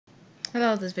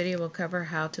Hello, this video will cover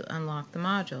how to unlock the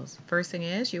modules. First thing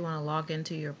is you want to log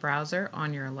into your browser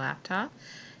on your laptop,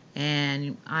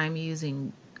 and I'm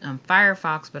using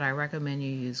Firefox, but I recommend you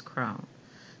use Chrome.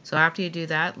 So after you do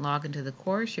that, log into the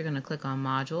course, you're going to click on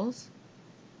modules,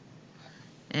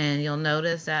 and you'll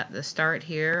notice that the start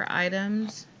here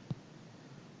items,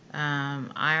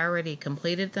 I already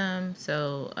completed them,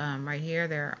 so right here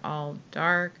they're all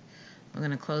dark. I'm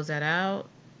going to close that out.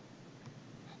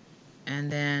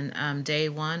 And then day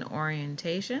one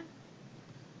orientation.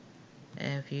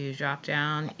 If you drop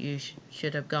down, you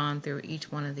should have gone through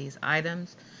each one of these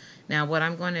items. Now what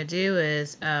I'm going to do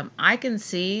is I can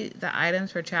see the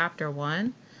items for chapter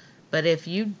 1, but if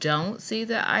you don't see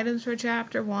the items for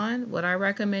chapter 1, what I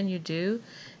recommend you do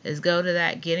is go to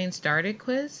that getting started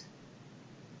quiz.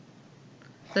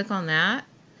 Click on that.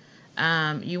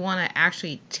 You want to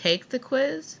actually take the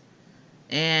quiz.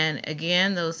 And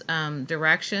again, those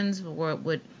directions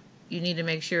would you need to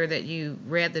make sure that you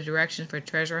read the directions for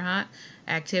treasure hunt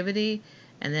activity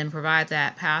and then provide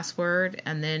that password,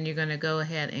 and then you're going to go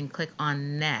ahead and click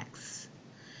on next.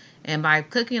 And by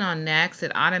clicking on next,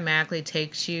 it automatically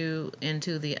takes you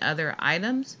into the other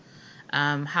items.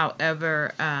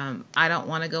 However, I don't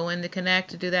want to go into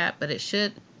Connect to do that, but it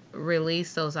should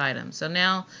release those items. So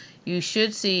now you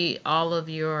should see all of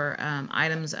your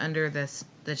items under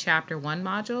the chapter 1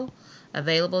 module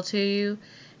available to you,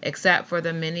 except for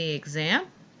the mini exam,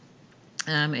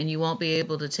 and you won't be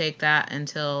able to take that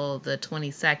until the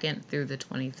 22nd through the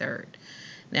 23rd.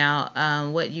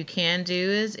 Now what you can do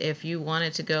is, if you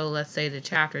wanted to go, let's say, to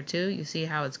chapter 2, you see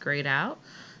how it's grayed out.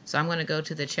 So I'm going to go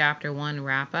to the chapter 1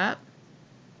 wrap up,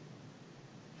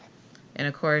 and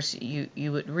of course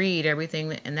you would read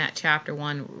everything in that chapter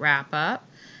 1 wrap up.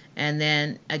 And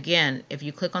then again, if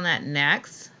you click on that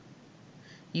next,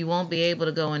 you won't be able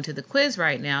to go into the quiz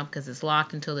right now because it's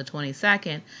locked until the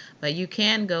 22nd, but you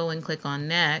can go and click on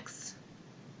next,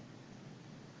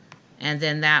 and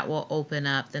then that will open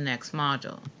up the next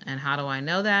module. And how do I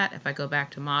know that? If I go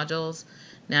back to modules,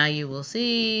 now you will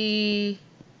see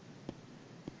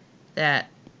that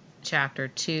chapter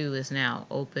 2 is now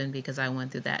open because I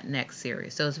went through that next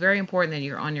series. So it's very important that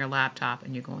you're on your laptop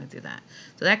and you're going through that.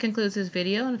 So that concludes this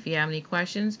video, and if you have any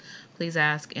questions, please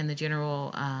ask in the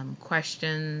general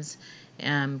questions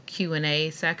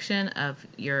Q&A section of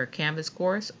your Canvas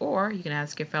course, or you can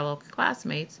ask your fellow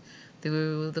classmates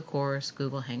through the course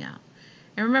Google Hangout.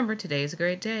 And remember, today is a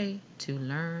great day to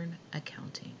learn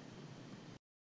accounting.